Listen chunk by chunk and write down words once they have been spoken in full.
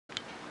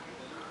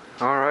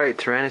Alright,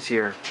 Tyrannus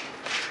here.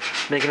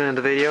 Making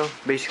another video,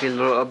 basically a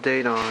little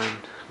update on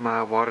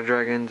my water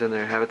dragons and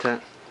their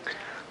habitat.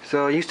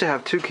 So I used to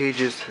have two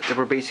cages that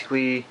were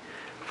basically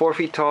 4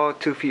 feet tall,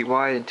 2 feet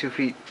wide, and 2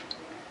 feet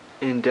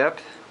in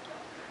depth.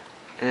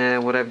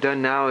 And what I've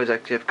done now is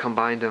actually I've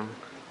combined them.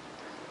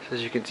 So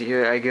as you can see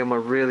here, I give them a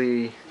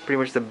really, pretty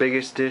much the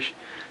biggest dish,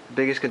 the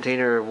biggest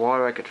container of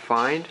water I could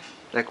find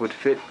that would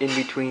fit in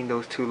between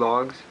those two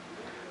logs.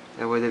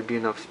 That way there'd be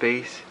enough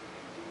space.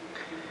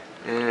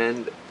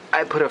 And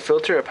I put a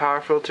filter, a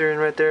power filter in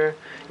right there.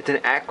 It's an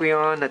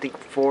Aqueon, I think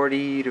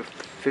 40 to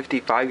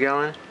 55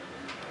 gallon.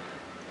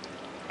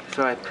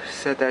 So I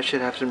said that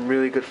should have some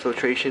really good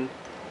filtration.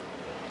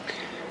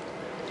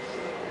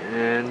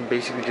 And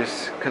basically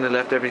just kind of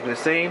left everything the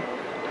same.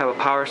 Have a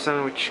power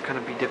sun, which kind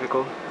of be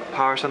difficult.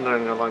 Power sun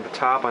along the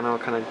top, I know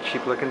kind of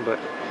cheap looking, but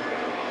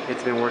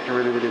it's been working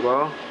really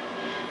well.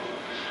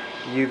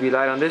 UV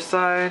light on this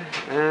side,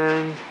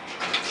 and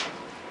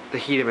the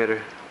heat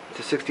emitter. It's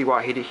a 60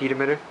 watt heat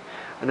emitter.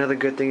 Another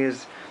good thing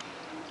is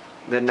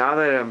that now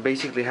that I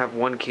basically have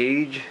one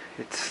cage,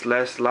 it's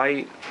less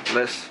light,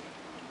 less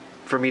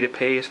for me to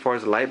pay as far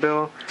as the light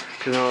bill.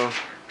 Because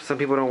some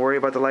people don't worry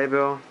about the light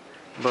bill,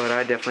 but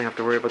I definitely have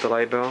to worry about the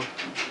light bill.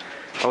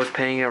 I was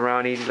paying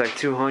around easy like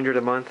 $200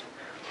 a month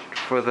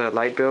for the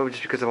light bill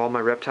just because of all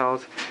my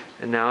reptiles,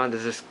 and now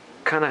this has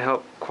kind of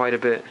helped quite a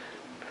bit.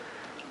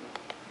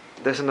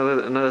 That's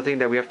another thing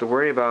that we have to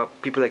worry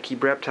about. People that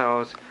keep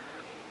reptiles.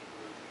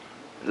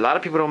 A lot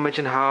of people don't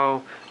mention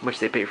how much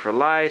they pay for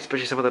lights,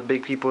 especially some of the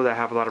big people that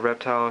have a lot of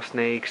reptiles,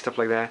 snakes, stuff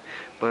like that.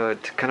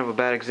 But kind of a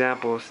bad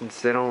example,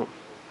 since they don't.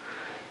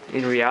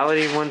 In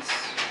reality, once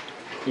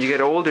you get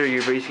older,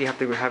 you basically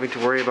having to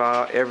worry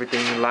about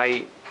everything: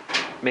 light,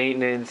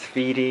 maintenance,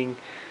 feeding,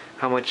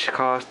 how much it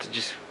costs to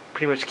just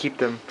pretty much keep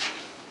them.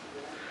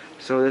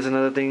 So there's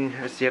another thing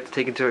that you have to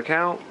take into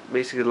account.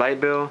 Basically, the light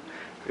bill.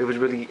 It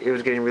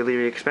was getting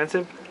really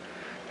expensive.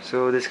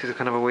 So this is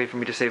kind of a way for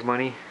me to save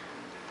money.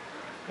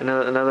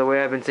 Another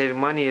way I've been saving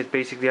money is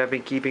basically I've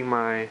been breeding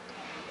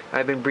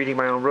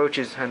my own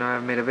roaches. I know I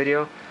haven't made a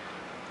video,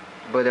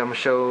 but I'm gonna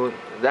show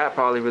that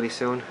probably really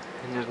soon.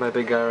 And there's my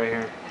big guy right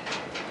here.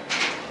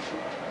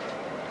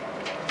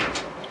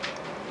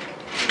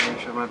 I'm gonna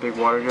show my big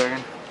water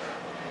dragon.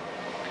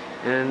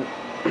 And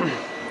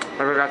I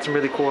got some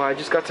really cool hides.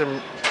 Just got some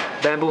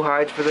bamboo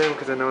hides for them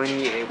because I know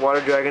any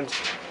water dragons,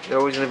 they're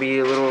always gonna be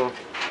a little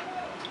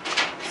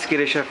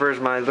skittish at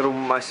first.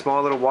 My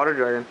small little water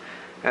dragon.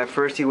 At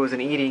first he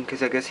wasn't eating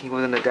because I guess he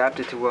wasn't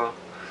adapted too well.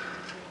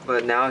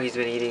 But now he's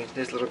been eating,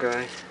 this little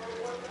guy.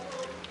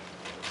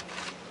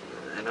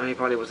 I know he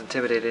probably was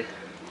intimidated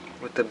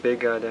with the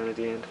big guy down at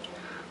the end.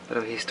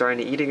 But he's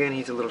starting to eat again.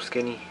 He's a little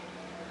skinny.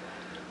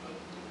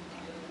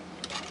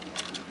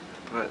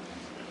 But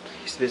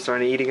he's been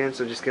starting to eat again,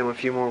 so just give him a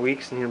few more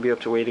weeks and he'll be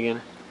up to weight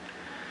again.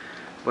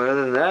 But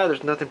other than that,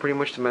 there's nothing pretty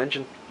much to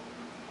mention.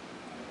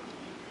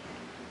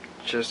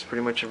 Just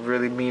pretty much a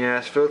really mean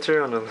ass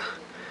filter on the...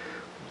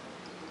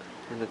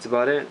 And that's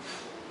about it.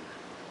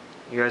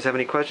 You guys have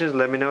any questions?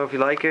 Let me know if you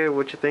like it,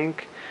 what you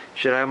think.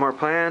 Should I have more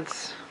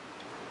plants?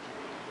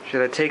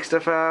 Should I take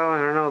stuff out? I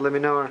don't know, let me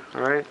know.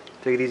 Alright?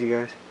 Take it easy,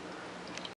 guys.